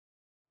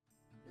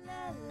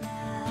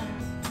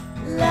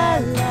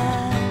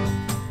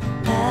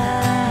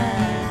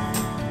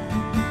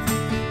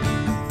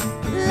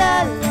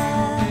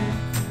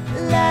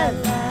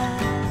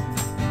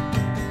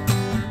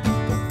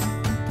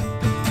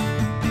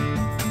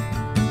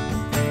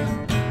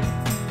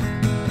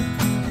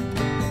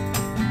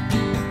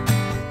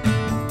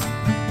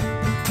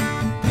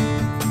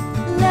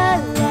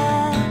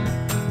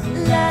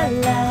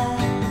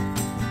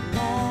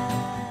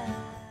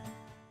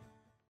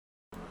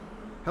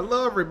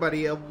Hello,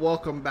 everybody, and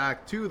welcome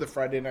back to the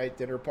Friday Night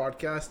Dinner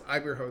Podcast.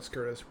 I'm your host,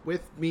 Curtis.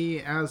 With me,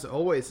 as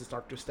always, is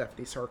Dr.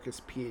 Stephanie Sarkis,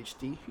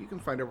 PhD. You can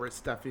find over at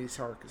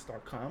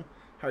stephaniesarkis.com.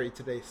 How are you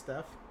today,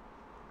 Steph?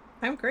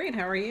 I'm great.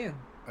 How are you?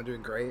 I'm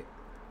doing great.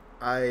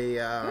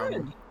 I'm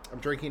Good.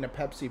 drinking a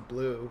Pepsi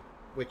Blue,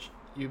 which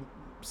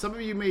some of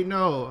you may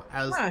know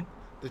as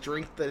the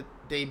drink that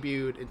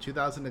debuted in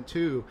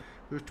 2002,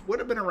 which would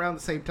have been around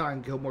the same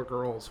time Gilmore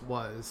Girls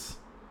was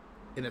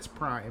in its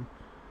prime.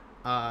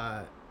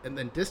 And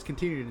then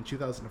discontinued in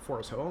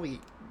 2004, so it only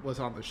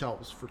was on the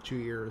shelves for 2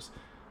 years.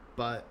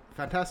 But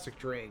fantastic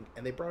drink,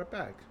 and they brought it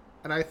back.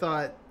 And I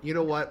thought, you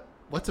know what?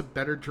 What's a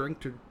better drink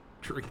to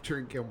drink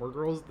during Gilmore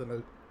Girls than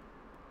a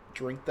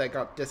drink that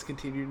got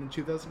discontinued in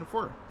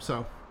 2004?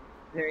 So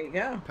There you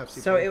go.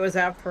 Pepsi So Blue. it was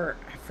out for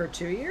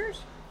 2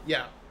 years?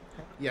 Yeah,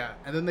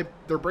 and then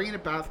they're bringing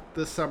it back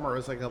this summer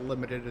as like a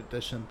limited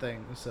edition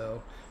thing.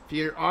 So if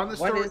you're on the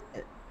store, What is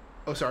it?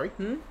 oh sorry,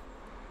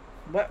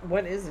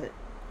 What is it?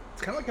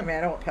 it's kind of like I mean,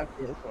 I know what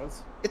Pepsi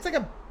is. it's like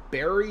a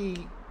berry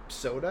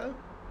soda.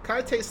 Kind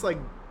of tastes like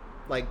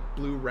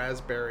blue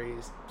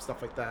raspberries,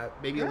 stuff like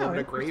that. Maybe a little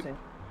bit of grape. Interesting.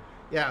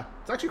 Yeah,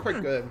 it's actually quite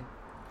good.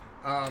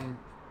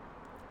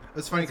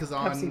 It's funny because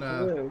Pepsi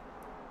Blue.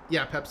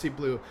 Pepsi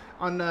Blue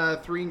on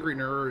Three Angry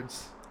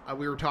Nerds,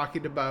 we were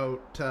talking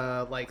about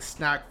like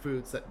snack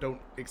foods that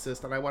don't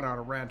exist, and I went on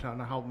a rant on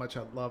how much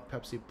I love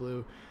Pepsi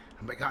Blue.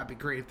 I'm like, God, it'd be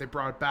great if they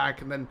brought it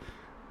back, and then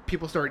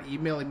people started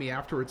emailing me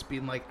afterwards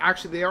being like,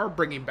 actually they are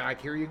bringing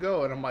back, here you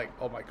go. And I'm like,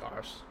 oh my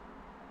gosh,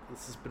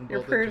 this has been Your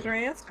willed prayers into, are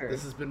answered.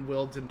 this has been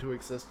willed into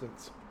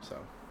existence. So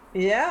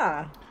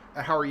Yeah.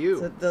 how are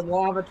you? It's the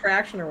law of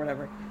attraction or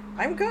whatever.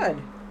 I'm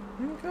good.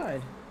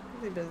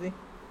 Really busy.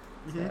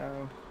 Mm-hmm.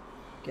 So,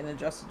 getting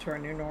adjusted to our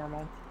new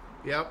normal.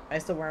 Yep. I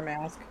still wear a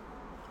mask.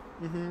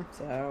 Mm-hmm.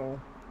 So,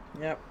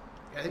 yep.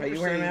 I think Are they're you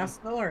wearing a saying, mask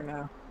still or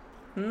no?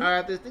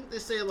 I think they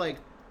say like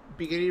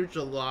beginning of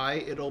July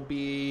it'll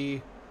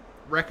be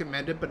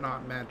recommended but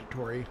not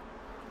mandatory.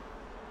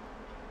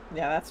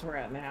 Yeah, that's where we're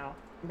at now.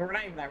 But we're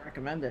not even that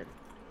recommended.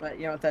 But,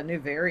 with that new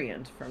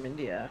variant from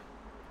India,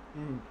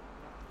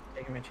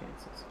 taking my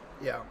chances.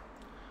 Yeah.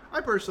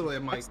 I personally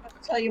am like, I'll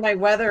tell you my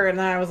weather, and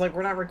then I was like,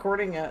 we're not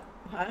recording it.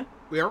 Huh?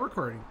 we are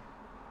recording.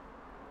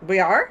 We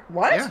are?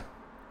 What? Yeah.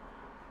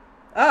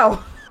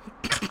 Oh.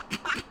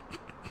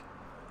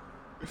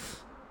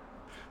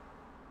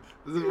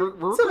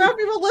 We're So now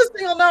people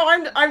listening will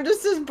know I'm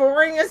just as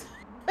boring as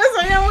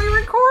I am when we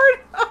record.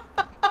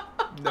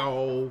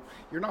 No,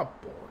 you're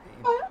not boring.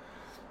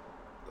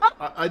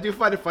 I do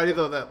find it funny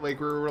though that like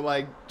we were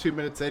like 2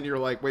 minutes in, you're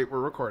like, wait, we're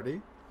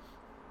recording.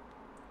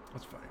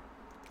 That's funny.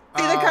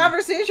 See, the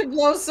conversation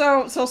flows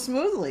so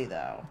smoothly,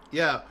 though.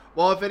 Yeah.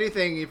 Well, if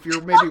anything, if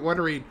you're maybe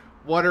wondering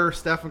what are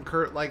Steph and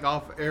Kurt like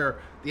off air,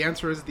 the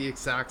answer is the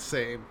exact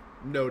same.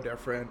 No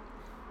different.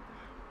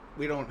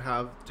 We don't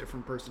have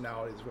different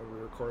personalities when we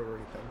record or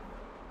anything.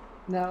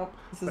 No,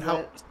 this is But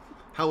it.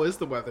 how is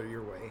the weather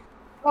your way?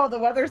 Oh, the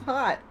weather's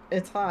hot.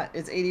 It's hot.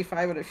 It's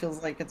 85, but it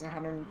feels like it's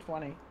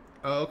 120.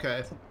 Oh,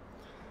 okay.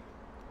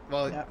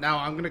 Well, Yep. now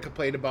I'm gonna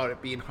complain about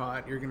it being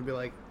hot. You're gonna be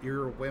like,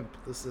 "You're a wimp.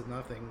 This is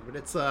nothing." But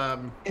it's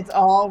It's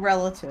all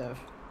relative.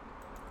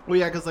 well,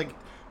 yeah, because like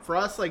for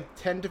us, like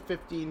 10 to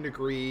 15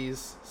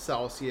 degrees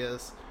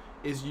Celsius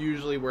is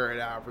usually where it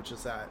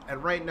averages at,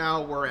 and right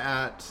now we're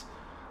at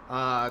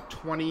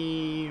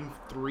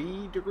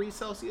 23 degrees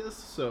Celsius,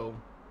 so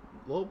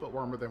a little bit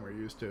warmer than we're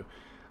used to.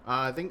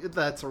 I think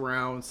that's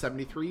around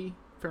 73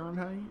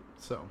 Fahrenheit.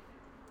 So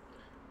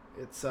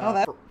it's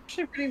That's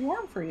actually pretty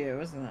warm for you,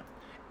 isn't it?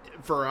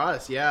 for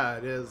us, yeah,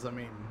 it is. I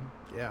mean,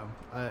 yeah,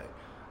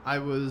 I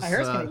was. I heard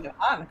it's going to get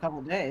hot in a couple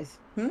of days.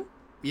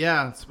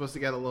 Yeah, it's supposed to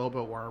get a little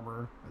bit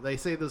warmer. They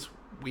say this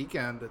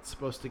weekend it's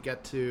supposed to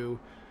get to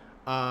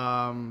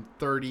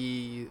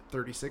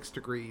 36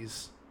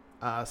 degrees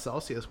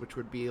Celsius, which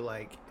would be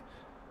like,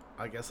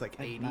 I guess like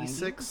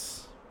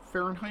 86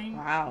 Fahrenheit.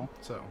 Wow.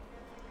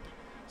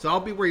 So I'll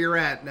be where you're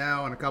at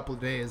now in a couple of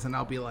days, and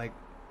I'll be like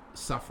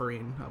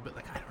suffering. I'll be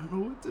like, I don't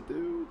know what to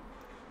do.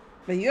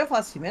 But you have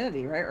less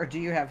humidity, right? Or do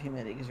you have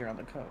humidity because you're on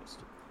the coast?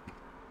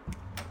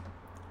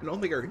 I don't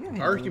think our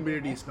humidity,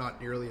 humidity's not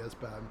nearly as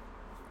bad.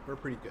 We're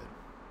pretty good.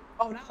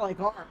 Oh, not like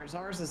ours.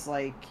 Ours is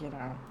like,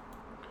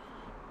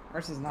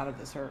 ours is not of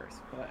this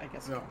earth, but I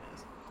guess it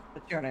is.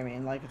 But you know what I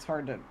mean? Like, it's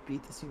hard to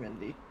beat this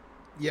humidity.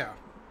 Yeah.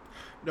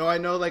 No, I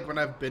know, like, when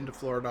I've been to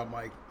Florida, I'm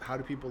like, how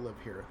do people live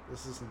here?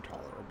 This is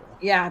intolerable.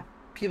 Yeah,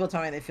 people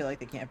tell me they feel like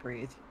they can't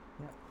breathe.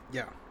 Yep.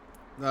 Yeah.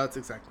 No, that's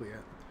exactly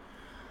it.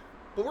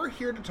 But we're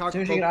here to talk As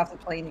soon as you get off the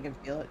plane, you can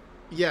feel it.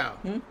 Yeah.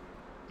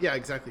 Yeah,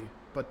 exactly.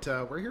 But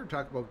we're here to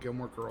talk about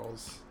Gilmore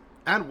Girls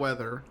and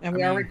weather. And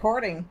we are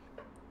recording.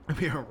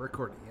 We are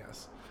recording,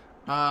 yes.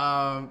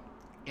 Yeah,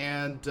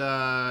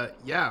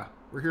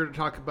 we're here to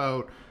talk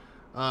about...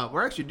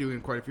 we're actually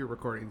doing quite a few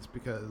recordings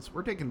because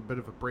we're taking a bit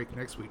of a break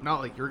next week. Not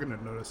like you're going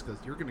to notice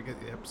because you're going to get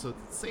the episodes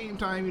at the same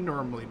time you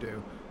normally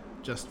do.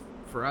 Just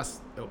for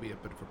us, it'll be a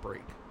bit of a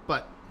break.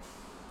 But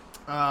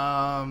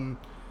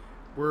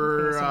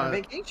we're on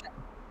vacation.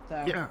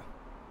 So. Yeah.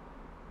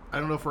 I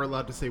don't know if we're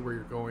allowed to say where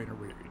you're going or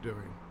what you're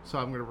doing, so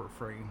I'm gonna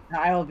refrain.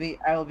 I will be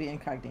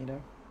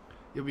incognito.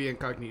 You'll be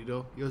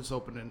incognito. You'll just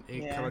open an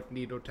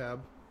incognito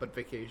tab, but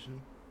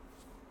vacation.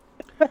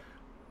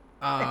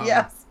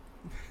 Yes.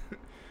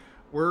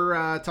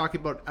 We're talking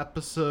about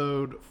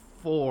episode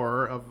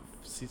 4 of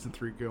season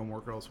 3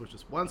 Gilmore Girls, which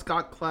is one's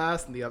got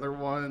class and the other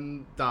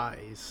one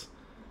dies.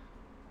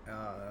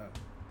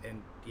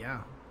 And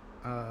yeah,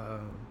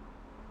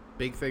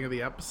 big thing of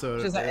the episode.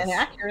 Which is an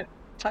accurate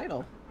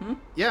title.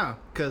 Yeah,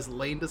 because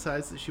Lane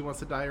decides that she wants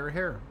to dye her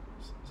hair.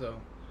 So.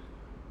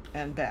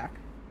 And back.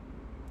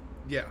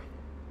 Yeah.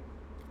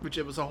 Which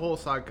it was a whole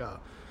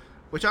saga.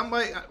 Which I'm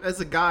like, as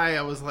a guy,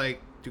 I was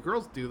like, do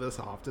girls do this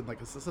often?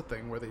 Like, is this a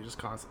thing where they just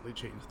constantly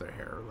change their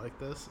hair like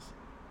this?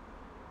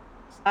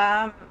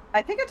 I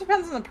think it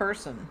depends on the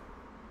person.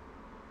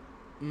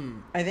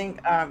 I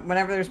think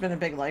whenever there's been a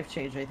big life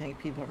change, I think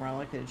people are more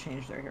likely to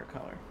change their hair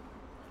color.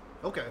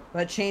 Okay.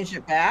 But change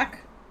it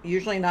back,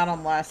 usually not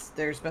unless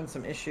there's been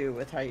some issue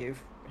with how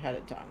you've had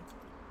it done.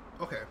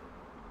 Okay.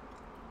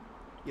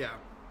 Yeah.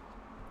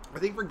 I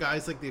think for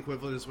guys, like, the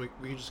equivalent is we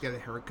can just get a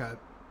haircut.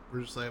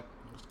 We're just like,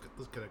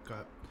 let's get a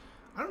cut.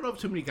 I don't know if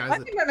too many guys... I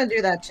think women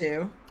do that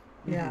too.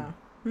 Yeah.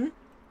 I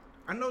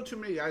don't know too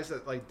many guys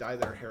that, like, dye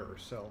their hair,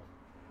 so...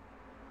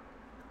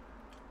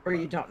 Or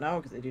you don't know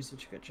because they do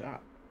such a good job.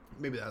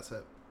 Maybe that's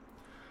it.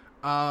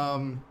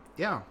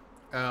 Yeah.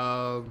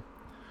 I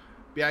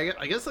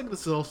guess, like,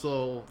 this is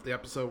also the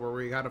episode where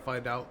we gotta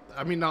find out...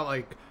 I mean, not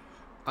like...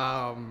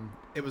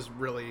 it was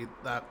really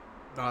that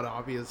not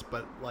obvious,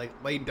 but, like,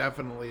 Lane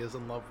definitely is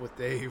in love with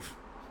Dave.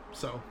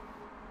 So,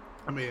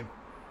 I mean...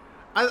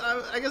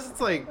 I guess it's,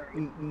 like,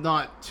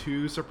 not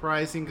too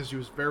surprising because she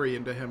was very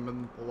into him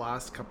in the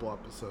last couple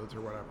episodes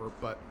or whatever,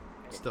 but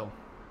still.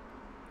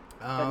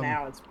 But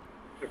now it's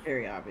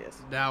very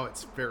obvious. Now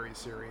it's very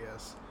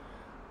serious.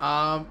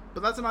 But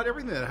that's not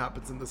everything that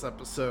happens in this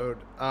episode.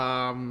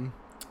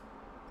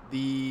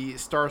 The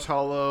Stars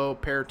Hollow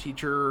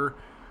pair-teacher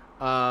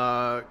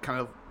kind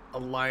of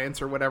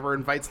alliance or whatever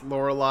invites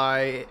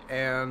Lorelai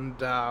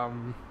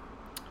and...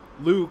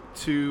 Luke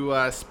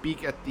to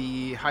speak at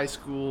the high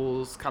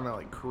school's kind of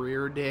like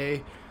career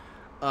day,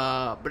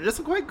 but it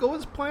doesn't quite go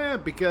as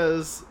planned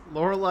because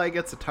Lorelai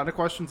gets a ton of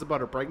questions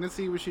about her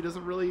pregnancy, which she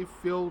doesn't really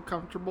feel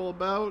comfortable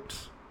about.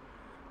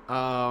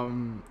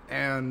 And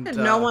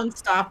no one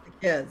stopped the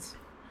kids.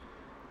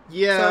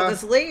 Yeah. So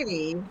this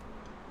lady,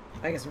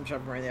 I guess I'm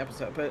jumping right in the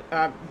episode,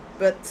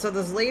 but so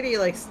this lady,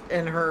 like,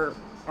 in her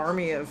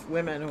army of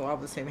women who all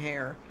have the same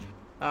hair,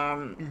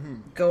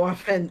 go up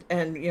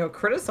and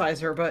criticize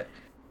her, but.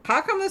 How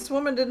come this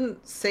woman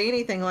didn't say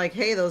anything like,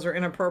 hey, those are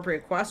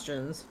inappropriate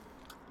questions?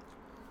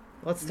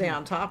 Let's stay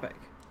on topic.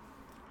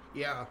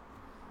 Yeah.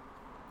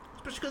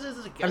 Especially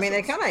because I mean,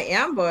 they kind of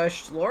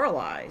ambushed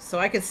Lorelai, so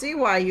I could see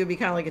why you'd be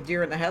kind of like a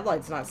deer in the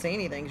headlights not saying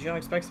anything, because you don't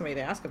expect somebody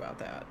to ask about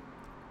that.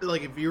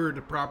 Like, if you were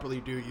to properly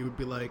do it, you would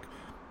be like,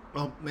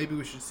 well, maybe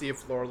we should see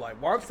if Lorelai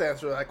wants to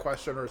answer that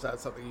question, or is that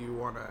something you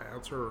want to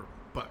answer?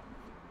 But,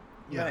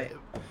 yeah. Right.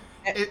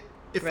 It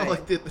felt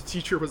like the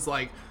teacher was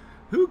like,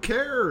 who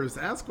cares?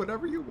 Ask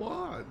whatever you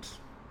want.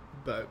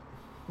 But...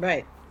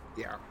 Right.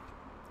 Yeah.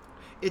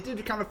 It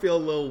did kind of feel a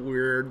little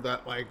weird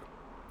that, like,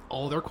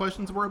 all their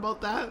questions were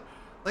about that.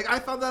 Like, I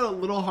found that a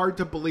little hard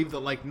to believe that,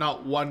 like,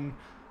 not one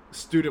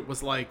student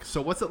was like,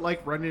 so what's it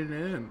like running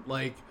in?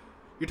 Like,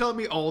 you're telling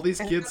me all these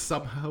kids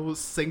somehow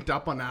synced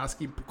up on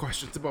asking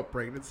questions about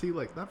pregnancy?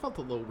 Like, that felt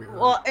a little weird.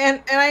 Well,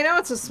 and I know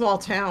it's a small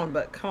town,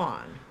 but come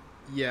on.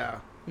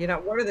 Yeah.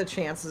 What are the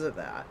chances of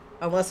that?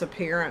 Unless a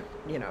parent,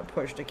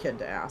 pushed a kid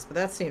to ask. But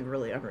that seemed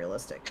really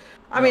unrealistic.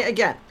 I mean,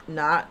 again,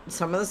 not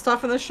some of the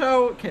stuff in the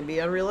show can be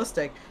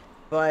unrealistic,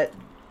 but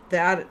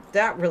that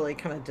really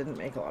kind of didn't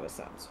make a lot of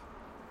sense.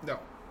 No.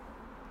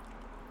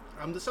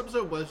 This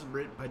episode was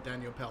written by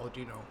Daniel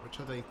Palladino, which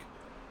I think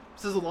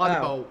says a lot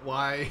about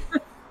why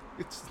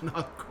it's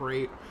not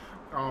great.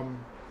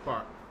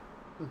 But...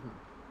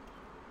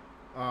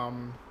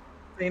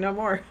 Say no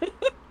more.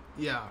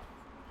 Yeah.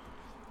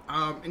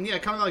 And yeah,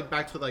 kind of like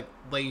back to like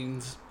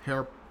Lane's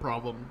hair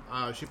problem.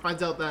 She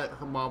finds out that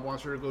her mom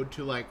wants her to go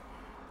to like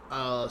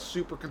a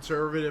super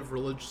conservative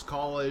religious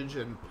college,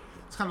 and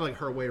it's kind of like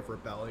her way of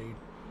rebelling.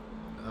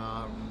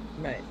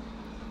 Right.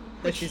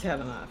 But she's had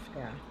enough.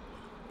 Yeah.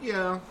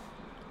 Yeah.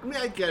 I mean,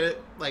 I get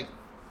it. Like,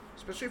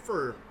 especially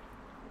for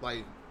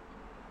like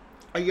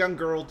a young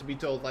girl to be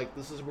told like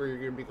this is where you're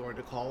going to be going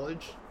to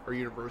college or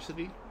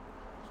university.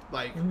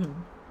 Like,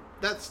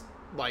 that's.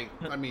 Like,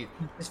 I mean...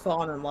 She's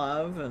fallen in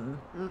love, and...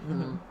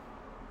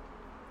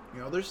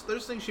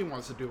 there's things she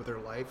wants to do with her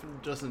life, and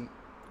it doesn't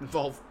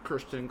involve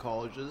Christian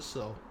colleges,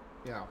 so,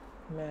 yeah.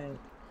 Right.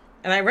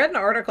 And I read an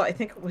article, I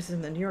think it was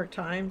in the New York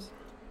Times,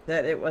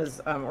 that it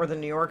was, or the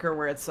New Yorker,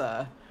 where it's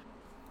a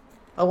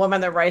woman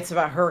that writes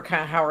about her,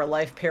 kind of how her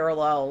life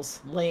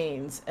parallels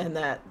Lane's, and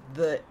that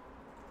the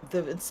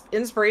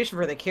inspiration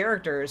for the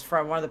character is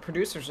from one of the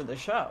producers of the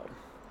show.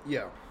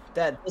 Yeah.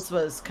 That this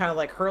was kind of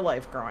like her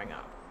life growing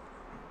up.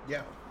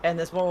 Yeah. And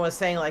this woman was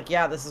saying, like,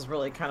 yeah, this is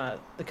really kind of,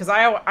 because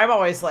I'm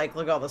always like,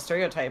 look at all the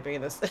stereotyping.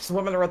 And this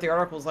woman that wrote the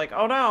article was like,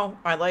 oh no,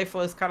 my life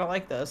was kind of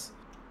like this.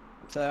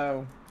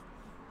 So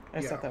I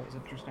just Yeah. thought that was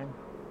interesting.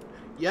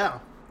 Yeah.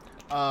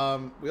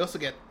 We also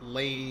get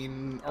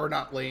Lane, or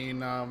not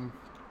Lane,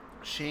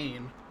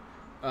 Shane.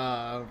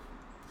 So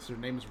her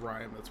name's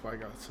Ryan. That's why I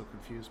got so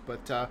confused.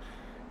 But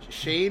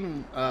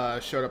Shane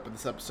showed up in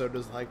this episode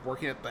as like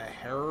working at the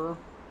hair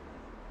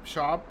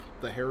shop,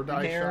 the hair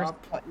dye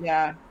shop.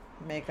 Yeah,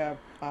 makeup,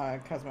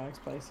 cosmetics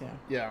place. Yeah.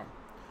 Yeah.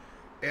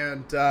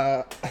 And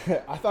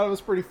I thought it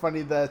was pretty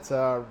funny that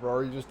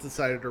Rory just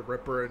decided to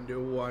rip her a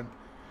new one.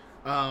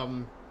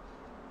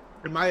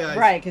 In my eyes,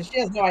 right? Because she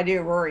has no idea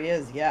who Rory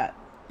is yet.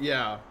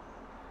 Yeah.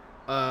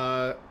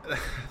 I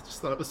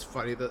just thought it was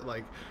funny that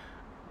like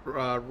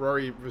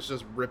Rory was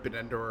just ripping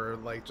into her,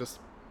 like just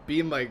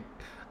being like,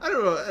 I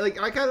don't know,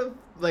 like I kind of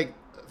like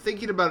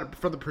thinking about it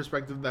from the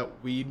perspective that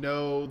we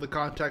know the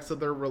context of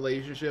their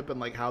relationship and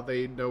like how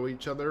they know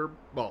each other.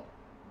 Well,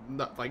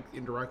 not like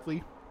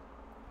indirectly.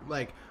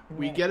 Like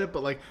we get it,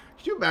 but like,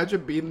 could you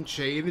imagine being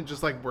Shane and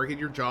just like working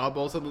your job?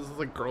 All of a sudden, this is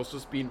like girls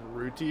just being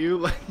rude to you.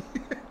 Like,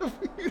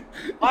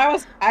 well,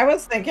 I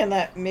was thinking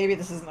that maybe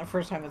this isn't the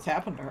first time that's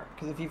happened to her.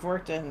 Because if you've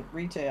worked in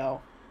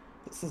retail,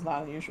 this is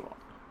not unusual.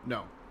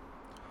 No,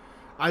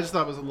 I just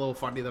thought it was a little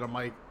funny that I'm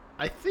like,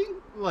 I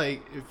think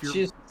like if you're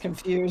she's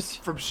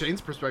confused from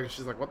Shane's perspective,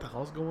 she's like, what the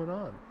hell's going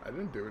on? I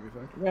didn't do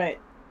anything. Right.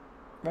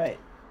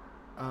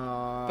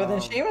 But then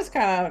Shane was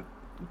kind of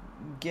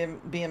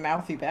being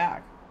mouthy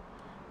back.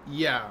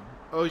 Yeah.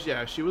 Oh,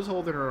 yeah. She was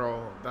holding her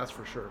own. That's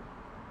for sure.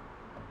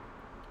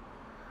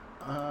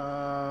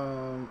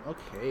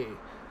 Okay.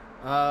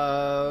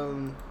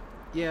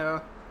 Yeah.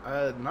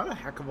 Not a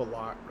heck of a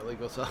lot really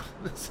goes on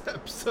in this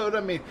episode. I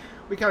mean,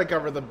 we kind of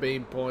cover the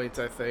main points,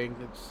 I think.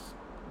 It's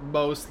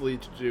mostly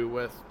to do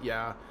with,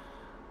 yeah,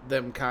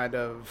 them kind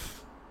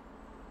of,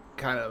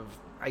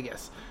 I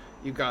guess,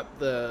 you got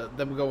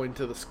them going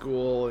to the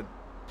school and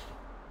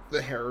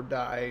the hair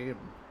dye. And,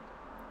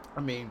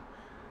 I mean,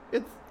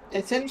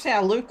 it's interesting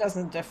how Luke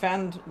doesn't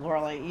defend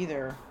Lorelai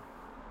either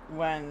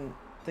when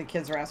the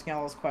kids are asking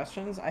all those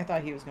questions. I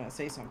thought he was going to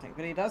say something,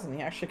 but he doesn't.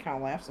 He actually kind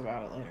of laughs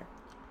about it later.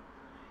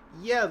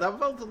 Yeah, that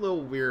felt a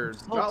little weird.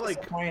 It's a little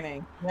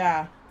disappointing.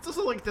 Yeah. It's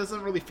also like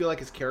doesn't really feel like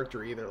his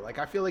character either. Like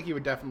I feel like he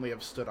would definitely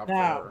have stood up for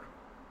her.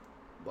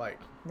 Like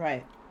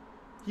right.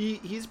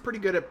 He's pretty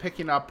good at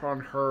picking up on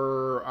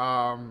her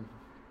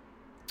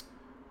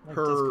like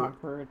her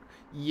discomfort.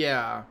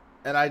 Yeah,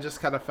 and I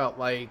just kind of felt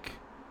like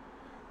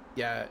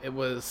it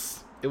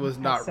was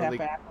not really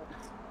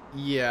backwards.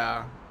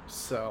 Yeah.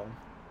 So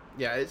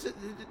yeah, it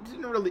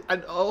didn't really.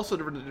 I also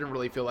didn't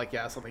really feel like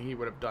something he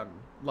would have done.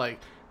 Like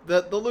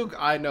the Luke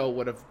I know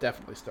would have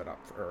definitely stood up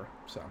for her.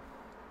 So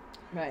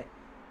right.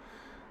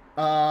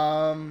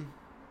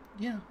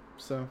 Yeah.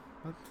 So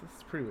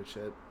that's pretty much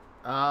it.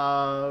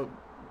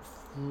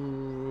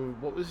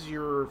 What was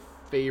your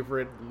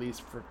favorite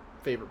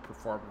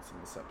performance in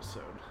this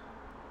episode?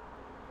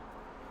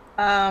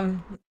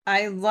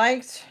 I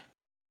liked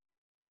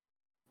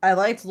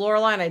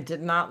Lorelai, and I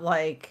did not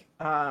like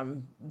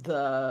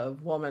the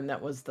woman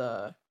that was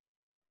the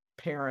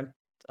parent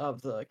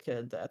of the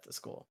kid at the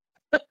school.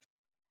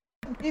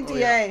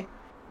 PTA,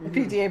 the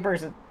PTA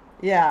person.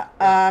 Yeah.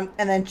 And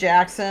then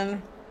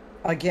Jackson,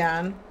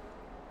 again.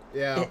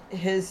 Yeah.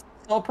 His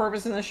sole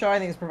purpose in the show, I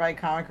think, is provide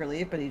comic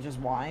relief, but he just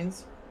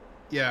whines.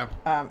 Yeah.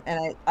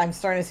 And I'm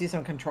starting to see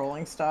some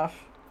controlling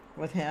stuff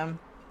with him.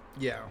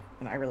 Yeah.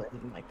 And I really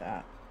didn't like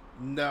that.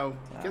 No,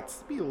 it gets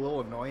to be a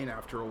little annoying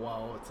after a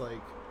while. It's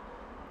like,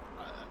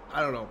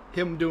 I don't know,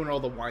 him doing all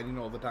the whining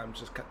all the time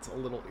just gets a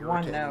little irritating.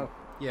 One note.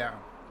 Yeah.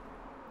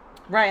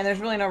 Right, and there's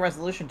really no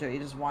resolution to it. He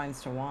just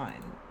whines to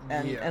whine.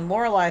 And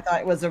Lorelai, I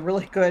thought, was a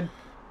really good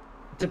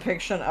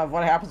depiction of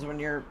what happens when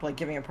you're like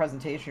giving a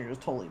presentation. You're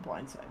just totally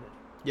blindsided.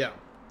 Yeah.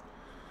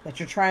 That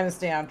you're trying to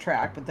stay on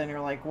track, but then you're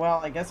like, well,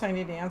 I guess I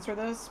need to answer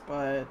this,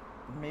 but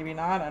maybe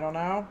not. I don't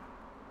know.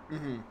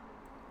 Mm-hmm.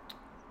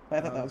 But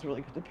I thought that was a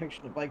really good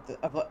depiction of like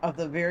of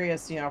the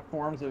various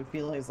forms of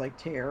feelings like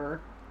terror,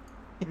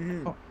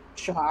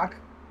 shock.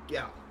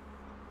 Yeah.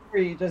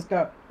 Where you just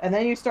go, and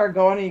then you start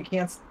going, and you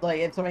can't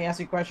if somebody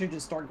asks you a question, you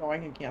just start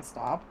going and can't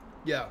stop.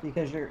 Yeah.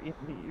 Because you're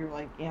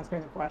like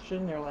answering the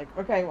question. You're like,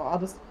 okay, well, I'll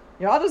just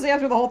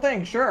answer the whole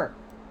thing, sure.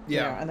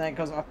 Yeah. And then it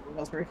goes off the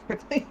rails very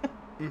quickly.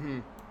 Mm-hmm.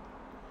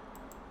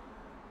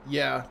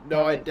 Yeah.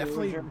 No, I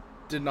definitely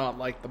did not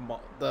like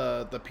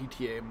the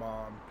PTA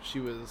mom. She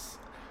was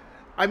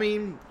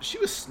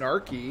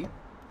snarky,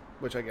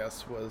 which I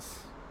guess was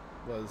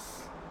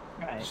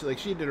right.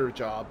 She did her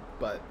job,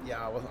 but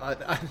yeah,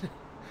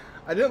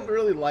 I didn't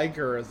really like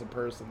her as a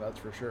person, that's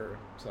for sure.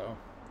 So,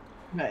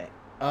 right.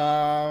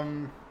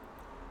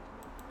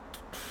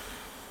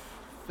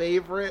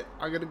 Favorite,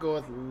 I'm gonna go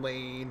with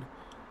Lane,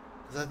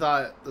 because I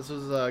thought this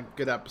was a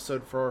good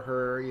episode for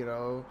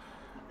her.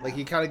 Like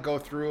you kind of go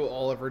through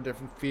all of her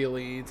different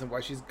feelings and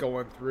what she's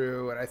going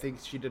through, and I think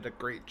she did a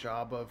great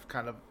job of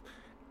kind of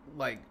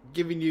like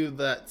giving you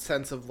that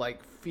sense of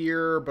like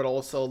fear, but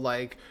also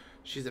like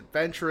she's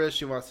adventurous.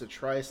 She wants to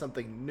try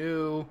something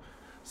new.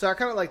 So I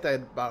kind of like that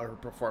about her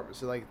performance.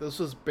 So, like, this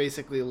was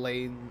basically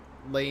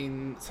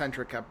Lane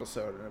centric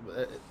episode.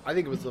 I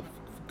think it was a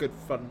good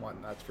fun one.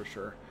 That's for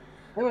sure.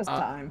 It was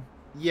time.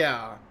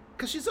 Yeah,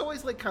 because she's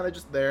always like kind of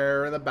just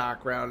there in the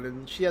background,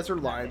 and she has her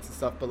lines and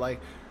stuff. But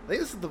like, I think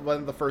this is one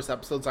of the first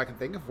episodes I can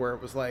think of where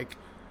it was like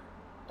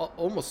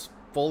almost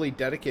fully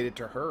dedicated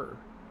to her.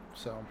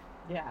 So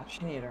yeah,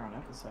 she needed her own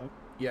episode.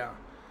 Yeah.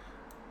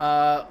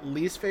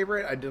 Least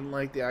favorite, I didn't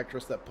like the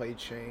actress that played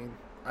Shane.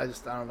 I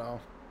don't know.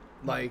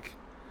 Like,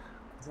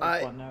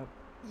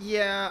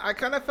 yeah, I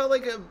kind of felt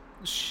like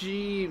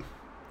she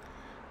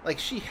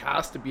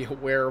has to be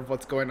aware of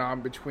what's going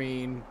on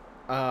between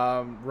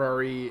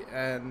Rory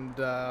and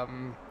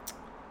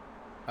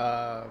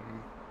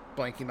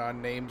blanking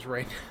on names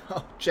right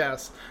now,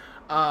 Jess.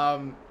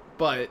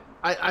 But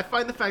I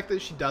find the fact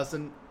that she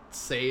doesn't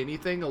say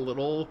anything a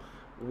little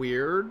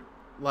weird.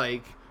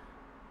 Like,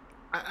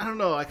 I don't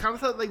know. I kind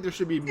of thought like there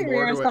should be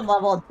more to it. Some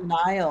level of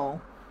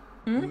denial.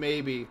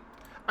 Maybe.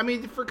 I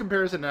mean, for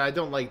comparison, I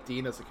don't like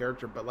Dean as a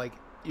character, but like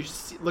you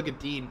just look at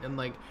Dean and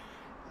like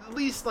at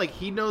least like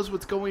he knows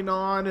what's going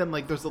on, and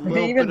like there's a little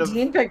even bit of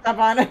Dean picked up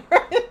on it.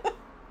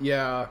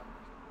 Yeah,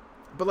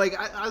 but like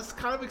I was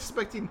kind of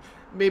expecting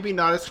maybe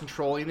not as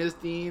controlling as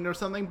Dean or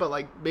something, but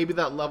like maybe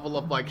that level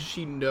of like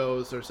she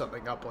knows there's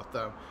something up with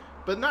them,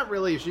 but not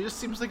really. She just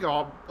seems like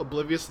all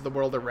oblivious to the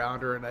world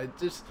around her, and it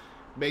just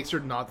makes her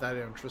not that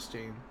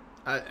interesting.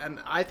 And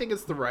I think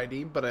it's the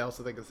writing, but I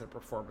also think it's the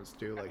performance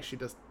too. Like she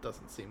just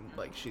doesn't seem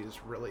like she's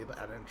really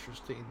that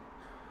interesting.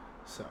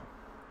 So.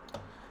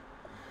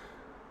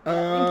 I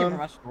didn't give her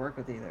much to work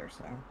with either,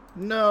 so.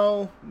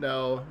 No,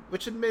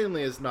 which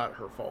admittedly is not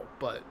her fault,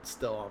 but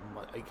still, I'm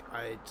like,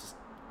 I just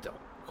don't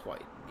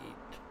quite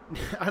need.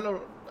 I kind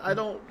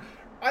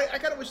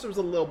of wish there was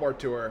a little more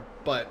to her,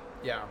 but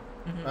yeah.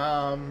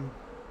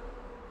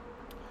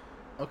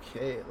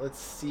 Okay, let's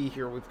see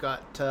here. We've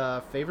got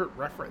favorite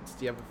reference.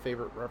 Do you have a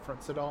favorite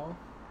reference at all?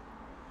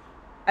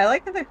 I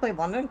like that they played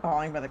London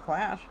Calling by The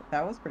Clash.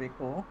 That was pretty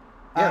cool.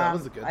 Yeah, that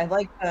was a good. I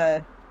like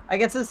the. I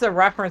guess it's a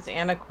reference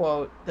and a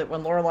quote that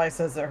when Lorelai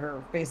says that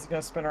her face is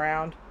going to spin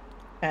around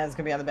and it's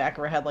going to be on the back of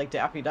her head like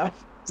Daffy Duck.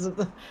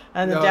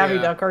 And the Daffy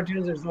Duck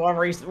cartoons, there's the one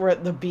where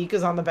the beak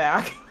is on the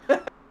back.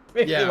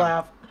 Made me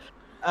laugh.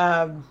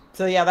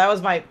 So yeah, that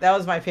was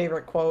my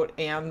favorite quote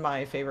and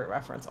my favorite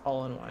reference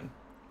all in one.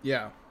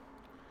 Yeah.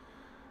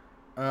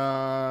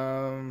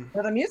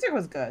 But the music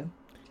was good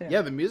too.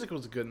 Yeah, the music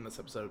was good in this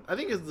episode. I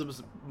think it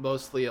was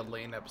mostly a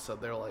Lane episode.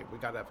 They're like, we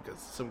gotta have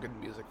some good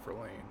music for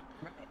Lane.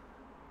 Right.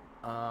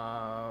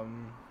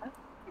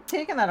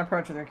 Taking that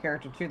approach with her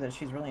character too, that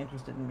she's really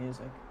interested in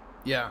music.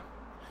 Yeah.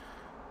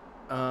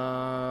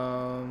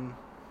 I'm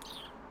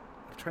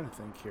trying to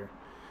think here.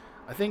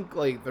 I think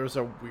like there's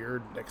a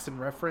weird Nixon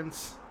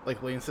reference.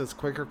 Like Lane says,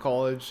 Quaker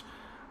College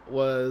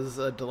was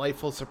a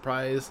delightful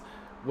surprise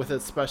with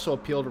its special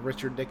appeal to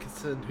Richard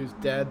Nixon, who's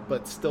dead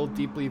but still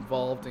deeply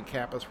involved in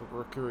campus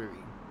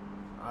recruiting.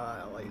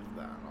 I like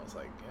that. I was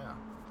like, yeah,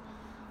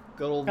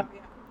 good old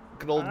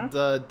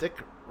Dick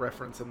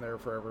reference in there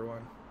for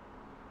everyone.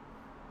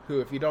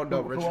 Who, if you don't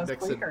know, Richard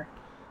Nixon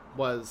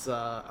was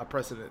a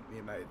president in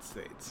the United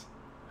States.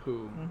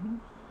 Who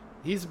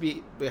he's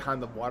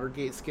behind the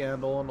Watergate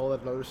scandal and all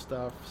that other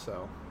stuff.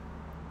 So,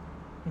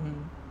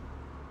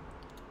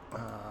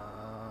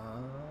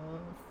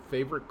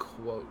 favorite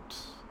quote.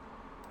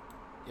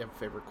 You have a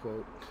favorite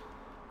quote?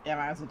 Yeah,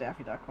 mine was the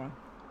Daffy Duck one.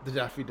 The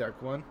Daffy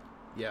Duck one?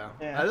 Yeah.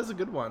 That is a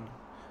good one.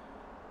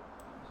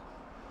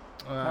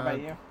 How about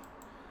you?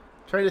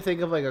 Trying to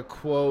think of like a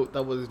quote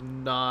that was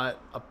not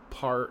a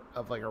part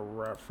of like a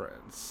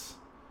reference.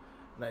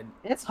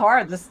 It's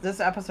hard. This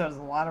episode has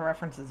a lot of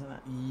references in it.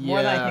 Yeah.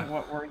 More than I think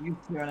what we're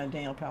used to in a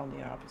Daniel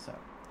Palladino episode.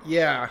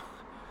 Yeah.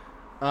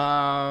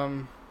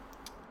 I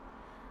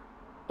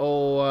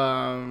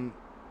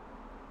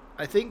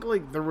think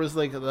like there was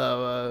like there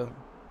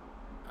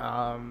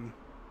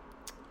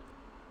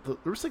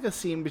was like a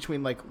scene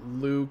between like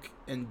Luke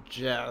and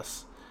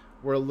Jess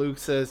where Luke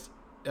says,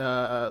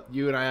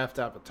 you and I have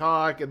to have a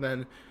talk, and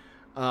then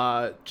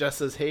Jess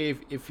says, hey,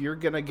 if you're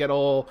gonna get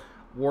all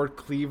Ward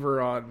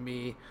Cleaver on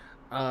me,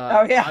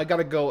 I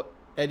gotta go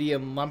Eddie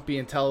and Lumpy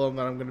and tell them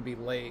that I'm gonna be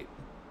late.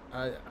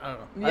 I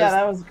don't know. Yeah,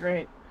 that was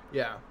great.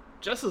 Yeah,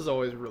 Jess is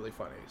always really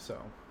funny.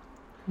 So.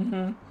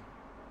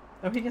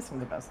 Oh, he gets some of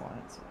the best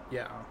lines.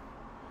 Yeah.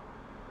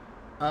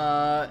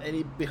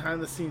 Any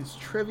behind the scenes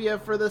trivia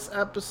for this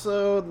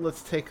episode?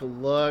 Let's take a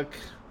look.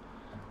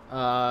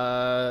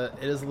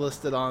 It is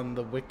listed on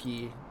the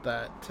wiki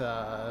that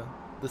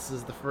this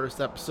is the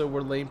first episode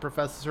where Lane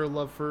professes her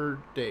love for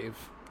Dave,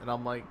 and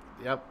I'm like,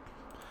 yep.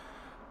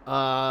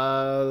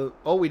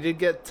 We did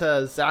get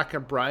Zach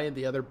and Brian,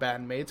 the other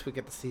bandmates. We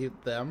get to see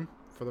them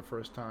for the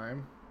first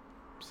time.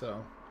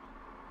 So,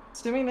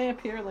 assuming they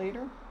appear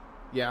later.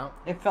 Yeah.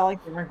 It felt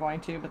like they weren't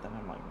going to, but then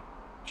I'm like,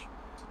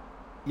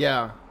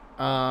 yeah.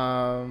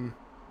 But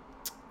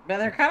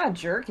they're kind of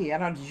jerky. I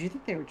don't know. Did you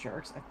think they were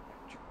jerks?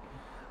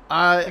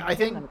 I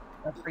think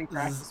a free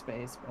practice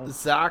space. But...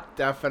 Zach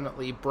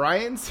definitely.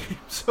 Brian seems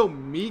so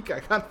meek. I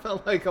kind of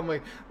felt like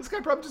this guy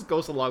probably just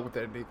goes along with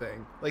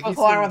anything. Like goes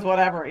along with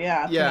whatever, to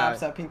not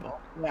upset people.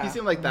 Yeah. He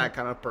seemed like that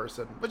kind of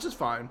person, which is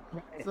fine.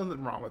 Right. There's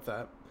nothing wrong with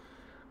that.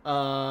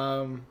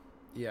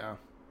 Yeah.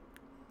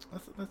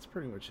 That's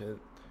pretty much it.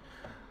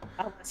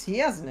 Unless he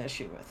has an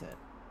issue with it.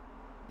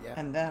 Yeah.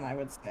 And then I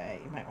would say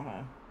you might want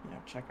to,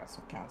 check out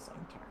some counseling,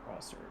 talk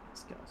about certain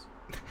skills.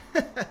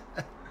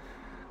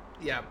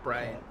 Yeah,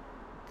 Brian.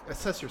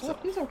 Assess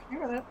yourself. Well, he's okay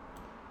with it.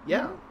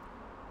 Yeah.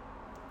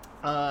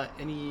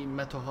 Any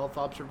mental health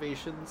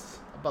observations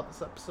about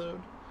this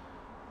episode?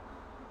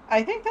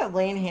 I think that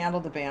Lane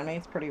handled the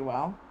bandmates pretty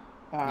well.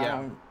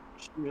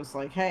 She was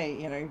like, hey,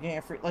 you're getting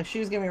a free... Like, she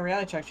was giving a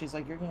reality check. She's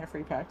like, you're getting a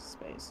free practice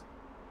space.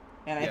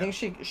 And I think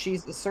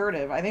she's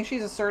assertive. I think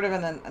she's assertive,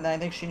 and then I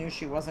think she knew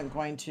she wasn't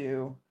going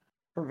to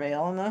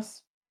prevail in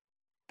this.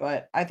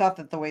 But I thought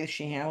that the way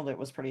she handled it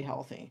was pretty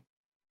healthy.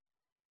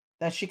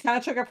 That she kind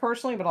of took it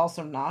personally, but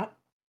also not.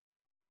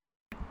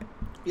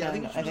 Yeah,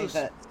 and I think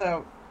that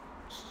so.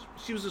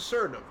 She was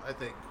assertive, I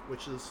think,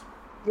 which is.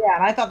 Yeah,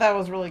 and I thought that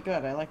was really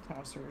good. I liked how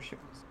assertive she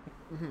was.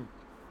 Mm-hmm.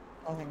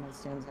 I think that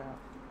stands out.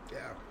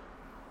 Yeah,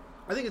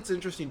 I think it's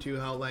interesting too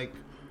how like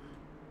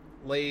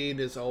Lane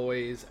is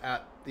always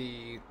at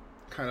the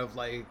kind of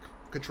like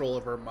control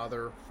of her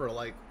mother for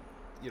like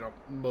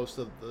most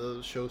of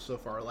the show so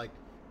far. Like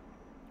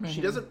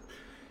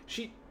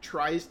she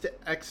tries to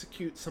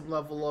execute some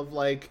level of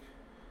like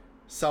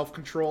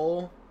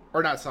self-control,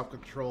 or not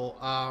self-control,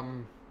 I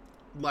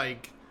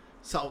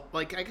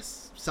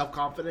guess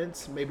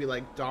self-confidence, maybe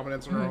like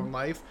dominance in her own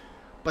life,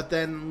 but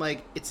then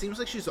like it seems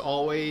like she's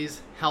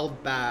always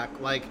held back.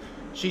 Like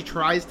she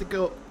tries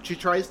to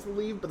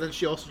leave, but then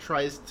she also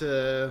tries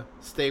to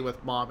stay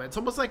with mom. It's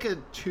almost like a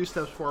 2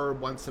 steps forward,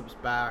 1 steps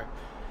back.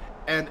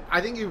 And I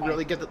think you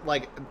really get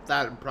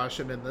that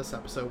impression in this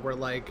episode where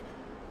like,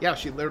 yeah,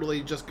 she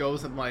literally just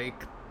goes and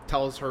like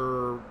tells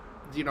her,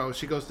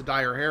 she goes to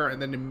dye her hair, and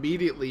then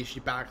immediately she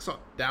backs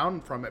down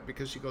from it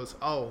because she goes,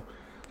 oh,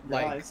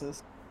 like,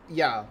 realizes.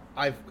 Yeah,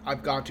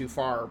 I've gone too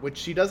far, which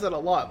she does that a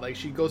lot. Like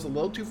she goes a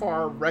little too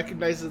far,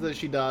 recognizes that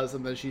she does,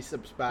 and then she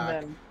steps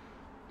back.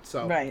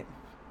 So right,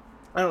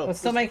 I don't know. But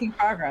still making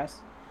progress.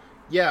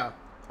 Yeah,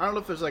 I don't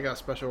know if there's like a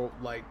special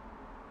like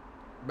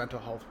mental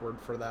health word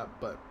for that,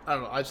 but I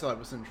don't know. I just thought it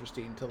was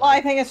interesting to. Like, well,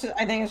 I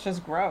think it's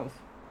just growth.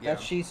 Yeah.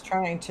 That she's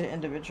trying to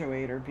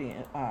individuate or be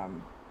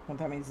what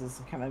that means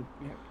is kind of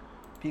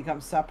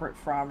become separate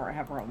from or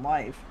have her own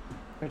life,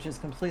 which is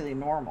completely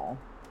normal.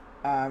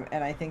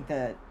 And I think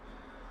that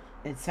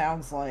it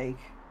sounds like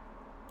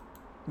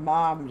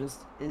mom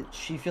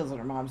she feels that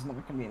her mom's never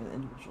going to be an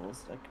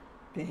individualistic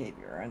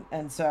behavior,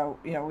 and so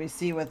we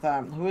see with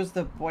who is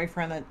the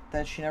boyfriend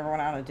that she never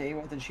went on a date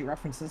with, and she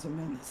references him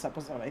in this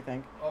episode, I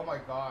think. Oh my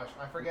gosh,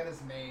 I forget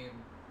his name,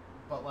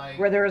 but like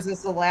where there was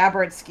this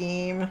elaborate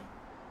scheme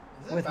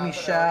with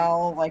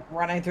Michelle like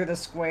running through the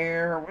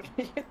square,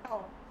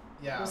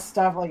 yeah,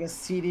 stuff like a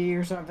CD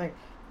or something,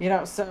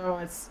 so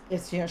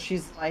it's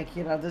she's like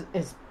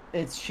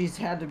she's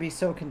had to be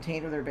so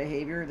contained with her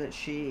behavior that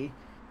she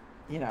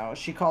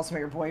she calls him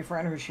her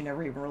boyfriend who she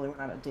never even really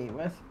went on a date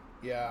with.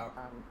 Yeah.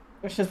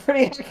 Which is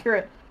pretty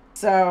accurate.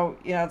 So,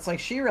 it's like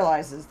she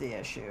realizes the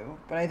issue,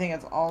 but I think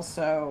it's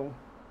also,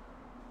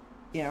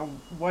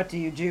 what do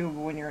you do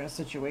when you're in a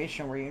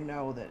situation where you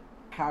know that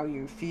how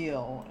you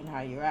feel and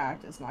how you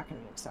act is not going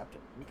to be accepted?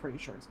 I'm pretty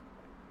sure it's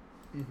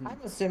I'm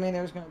assuming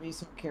there's going to be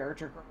some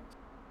character growth.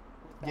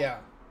 Yeah.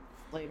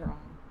 Later on.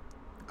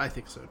 I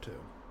think so too.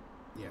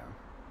 Yeah.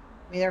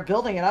 I mean, they're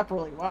building it up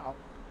really well.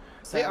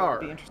 So they are.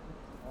 It'll be interesting.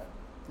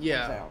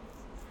 Yeah.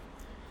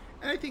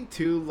 And I think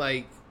too,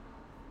 like,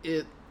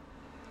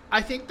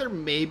 I think there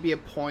may be a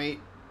point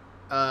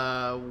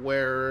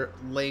where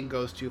Lane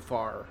goes too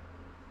far.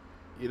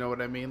 You know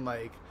what I mean?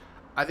 Like,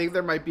 I think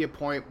there might be a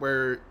point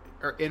where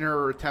in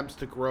her attempts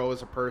to grow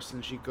as a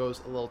person, she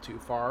goes a little too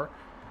far.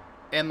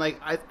 And, like,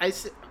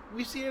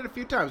 we've seen it a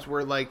few times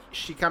where, like,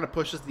 she kind of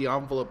pushes the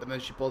envelope and then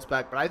she pulls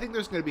back. But I think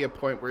there's going to be a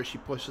point where she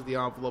pushes the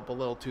envelope a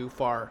little too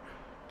far.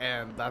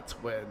 And that's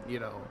when,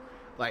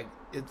 like,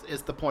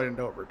 it's the point of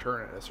no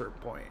return at a certain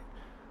point.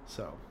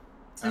 So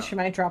she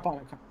might drop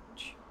out of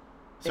college.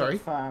 Sorry?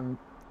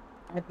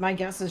 If, my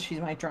guess is she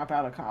might drop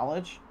out of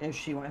college if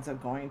she winds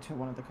up going to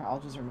one of the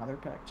colleges her mother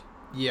picked.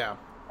 Yeah.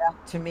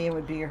 That, to me,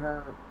 would be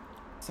her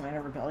sign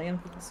of rebellion,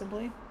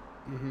 possibly.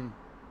 Mm-hmm.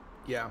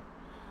 Yeah.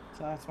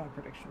 So that's my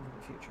prediction for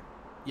the future.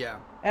 Yeah.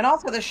 And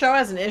also, the show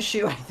has an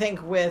issue, I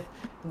think, with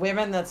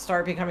women that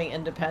start becoming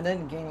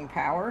independent and gaining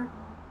power.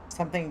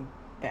 Something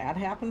bad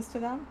happens to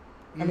them.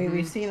 I mean,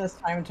 we've seen this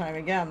time and time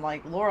again,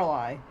 like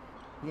Lorelai.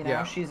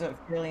 She's a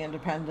fairly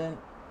independent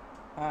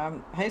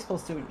high school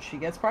student. She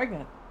gets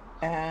pregnant,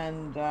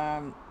 and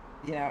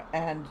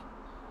and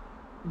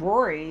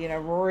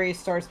Rory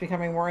starts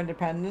becoming more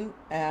independent,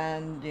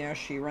 and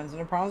she runs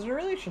into problems in a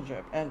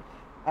relationship. And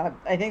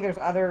I think there's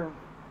other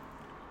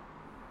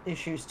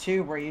issues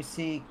too, where you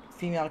see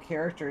female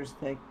characters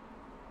that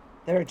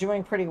are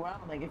doing pretty well,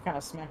 and they get kind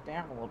of smacked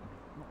down a little bit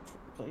more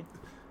frequently.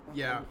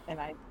 Yeah. And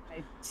I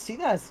see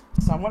that as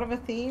somewhat of a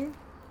theme.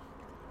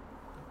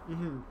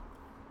 Mm-hmm.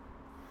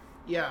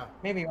 Yeah.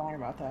 Maybe wrong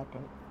about that,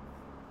 but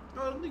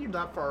I don't think you're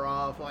that far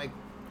off. Like,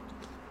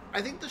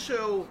 I think the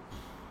show,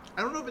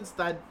 I don't know if it's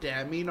that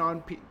damning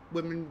on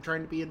women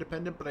trying to be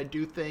independent, but I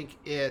do think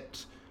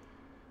it.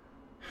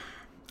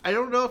 I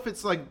don't know if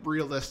it's like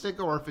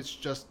realistic or if it's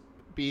just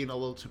being a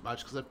little too much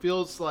because it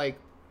feels like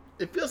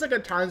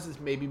at times it's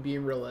maybe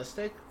being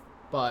realistic,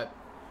 but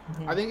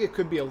I think it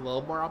could be a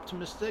little more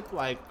optimistic.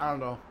 Like, I don't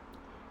know.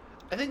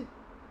 I think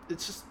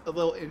it's just a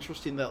little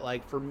interesting that,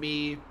 like, for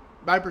me,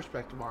 my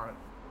perspective on it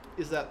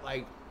is that,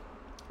 like,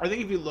 I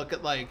think if you look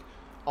at, like,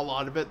 a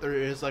lot of it, there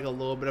is, like, a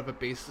little bit of a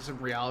basis in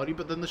reality,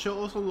 but then the show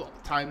also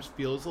at times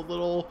feels a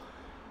little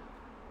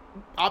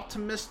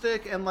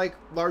optimistic and, like,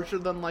 larger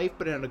than life,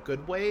 but in a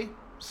good way.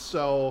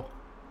 So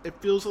it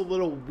feels a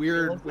little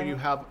weird when you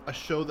have a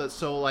show that's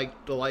so,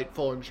 like,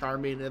 delightful and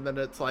charming, and then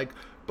it's like,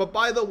 but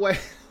by the way,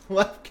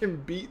 life can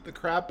beat the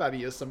crap out of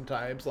you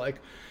sometimes.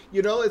 Like,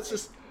 you know, it's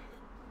just,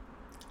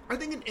 I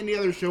think in any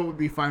other show would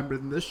be fine, but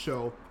in this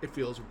show, it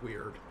feels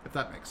weird, if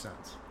that makes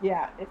sense.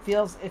 Yeah, it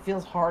feels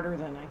harder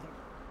than I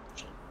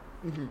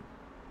think.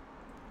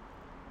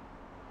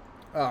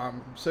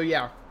 So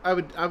yeah, I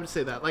would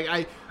say that. Like,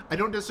 I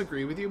don't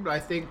disagree with you, but I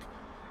think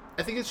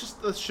it's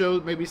just the show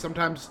maybe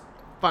sometimes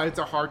finds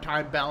a hard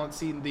time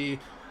balancing the,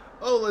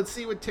 oh, let's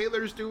see what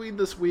Taylor's doing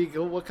this week.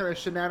 Oh, what kind of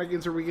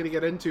shenanigans are we going to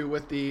get into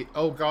with the,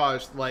 oh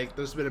gosh, like,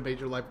 there's been a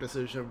major life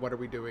decision. What are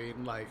we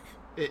doing? Like,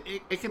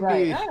 it can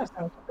be. I just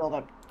have to build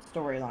up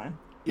storyline.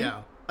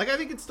 Yeah. Like, I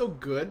think it's still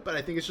good, but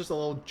I think it's just a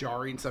little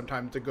jarring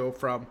sometimes to go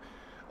from,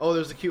 oh,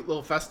 there's a cute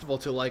little festival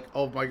to, like,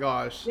 oh my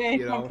gosh. Yay,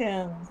 you know?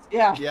 pumpkins.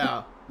 Yeah.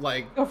 Yeah.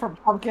 Like, go from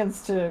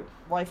pumpkins to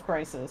life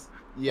crisis.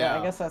 Yeah.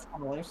 I guess that's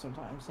kind of life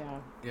sometimes, yeah.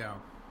 Yeah.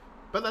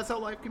 But that's how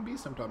life can be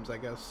sometimes, I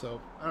guess.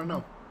 So, I don't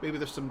know. Maybe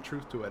there's some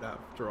truth to it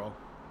after all.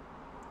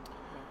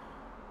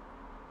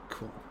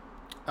 Cool.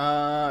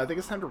 I think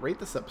it's time to rate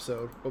this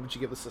episode. What would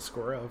you give this a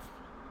score of?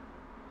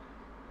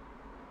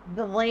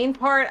 The Lane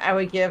part, I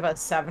would give a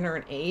 7 or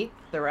an 8.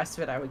 The rest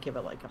of it, I would give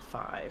it like a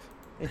 5.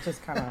 It's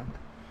just kind of...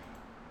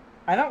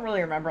 I don't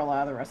really remember a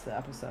lot of the rest of the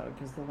episode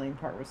because the Lane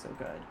part was so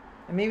good.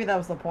 And maybe that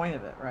was the point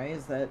of it, right?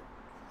 Is that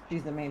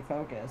she's the main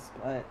focus,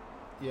 but...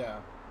 Yeah.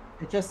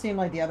 It just seemed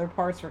like the other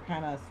parts were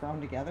kind of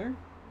thrown together.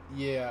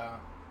 Yeah.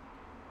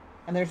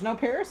 And there's no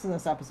Paris in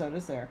this episode,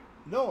 is there?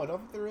 No, I don't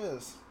think there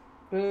is.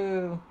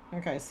 Boo.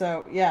 Okay,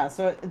 so, yeah,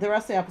 so the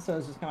rest of the episode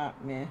is just kind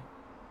of meh.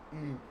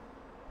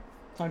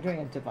 So I'm doing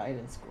a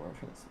divided score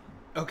for this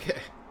one.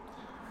 Okay.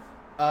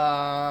 What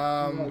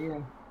about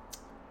you?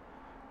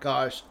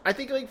 Gosh, I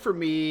think, like, for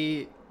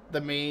me,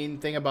 the main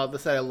thing about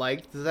this that I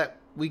liked is that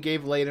we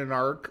gave Lane an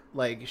arc.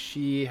 Like,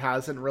 she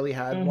hasn't really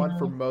had one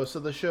for most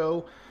of the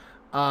show.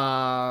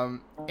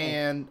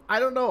 And I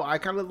don't know, I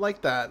kind of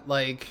like that.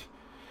 Like,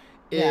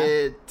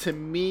 to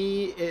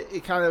me,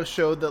 it kind of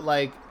showed that,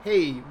 like,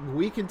 hey,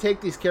 we can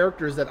take these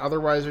characters that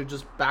otherwise are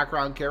just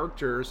background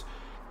characters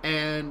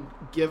and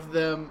give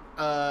them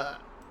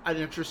an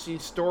interesting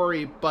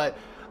story. But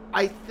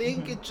I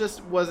think it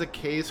just was a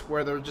case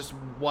where there just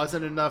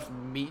wasn't enough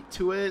meat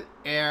to it,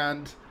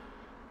 and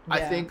I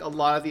think a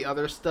lot of the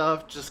other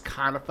stuff just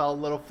kind of fell a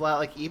little flat.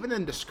 Like, even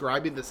in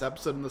describing this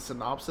episode in the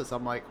synopsis,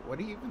 I'm like, what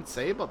do you even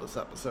say about this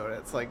episode?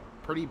 It's, like,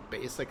 pretty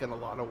basic in a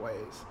lot of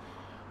ways.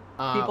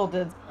 People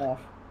did stuff.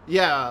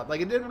 Yeah,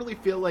 like, it didn't really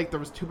feel like there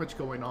was too much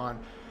going on.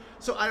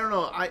 So, I don't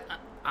know.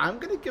 I'm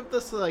going to give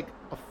this, like,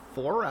 a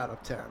 4 out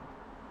of 10.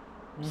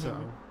 So,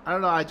 I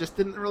don't know. I just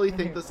didn't really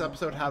think this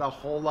episode had a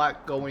whole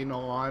lot going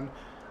on.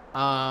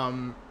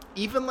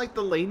 Even, like,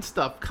 the Lane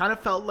stuff kind of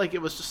felt like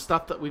it was just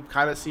stuff that we've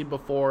kind of seen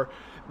before.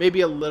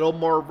 Maybe a little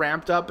more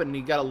ramped up, and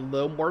you got a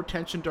little more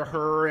attention to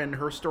her and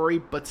her story,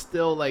 but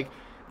still, like,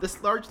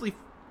 this largely,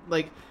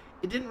 like,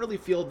 it didn't really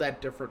feel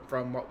that different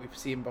from what we've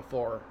seen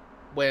before,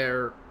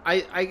 where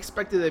I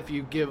expected if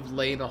you give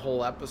Lane a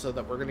whole episode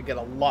that we're going to get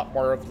a lot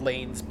more of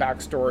Lane's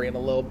backstory and a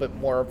little bit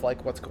more of,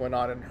 like, what's going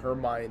on in her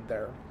mind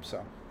there,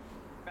 so.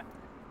 I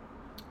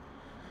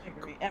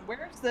agree. And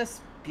where's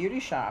this beauty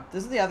shop?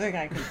 This is the other thing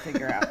I couldn't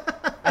figure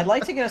out. I'd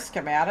like to get a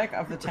schematic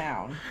of the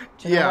town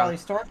to know where all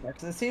these stores are,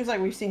 because it seems like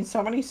we've seen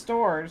so many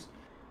stores,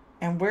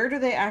 and where do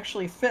they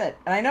actually fit?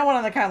 And I know one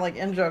of the kind of like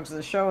in-jokes of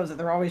the show is that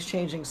they're always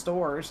changing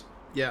stores.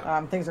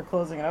 Yeah. Things are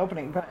closing and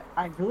opening, but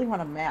I really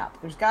want a map.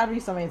 There's got to be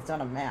somebody that's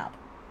done a map.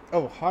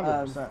 Oh,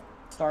 100%.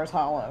 Stars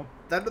Hollow.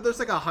 There's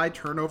like a high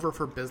turnover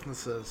for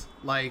businesses.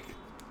 Like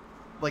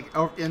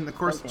in the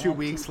course of 2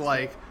 weeks,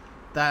 like,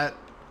 that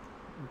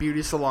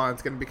beauty salon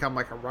is going to become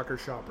like a Rucker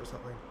shop or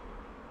something.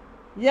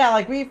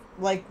 Yeah,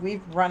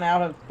 we've run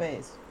out of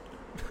space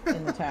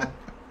in the town.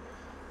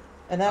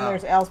 And then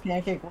there's Al's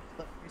Pancake,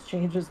 which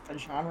changes the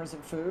genres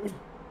of food,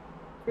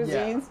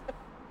 cuisines. Yeah.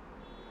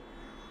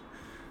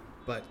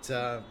 But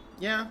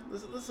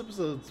this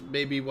episode's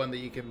maybe one that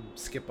you can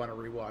skip on a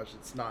rewatch.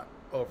 It's not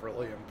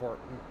overly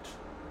important.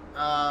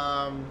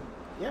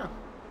 Yeah.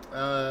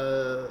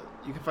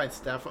 You can find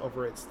Steph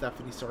over at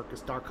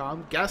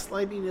stephaniesarkis.com.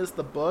 Gaslighting is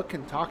the book,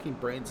 and Talking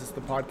Brains is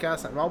the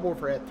podcast. I'm all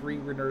over at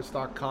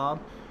 3nerds.com,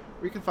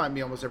 where you can find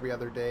me almost every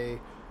other day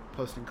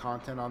posting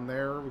content on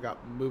there. We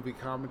got movie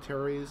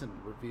commentaries and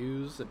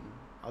reviews and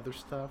other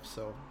stuff,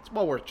 so it's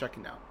well worth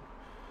checking out.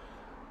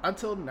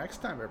 Until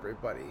next time,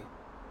 everybody.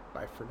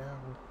 Bye for now.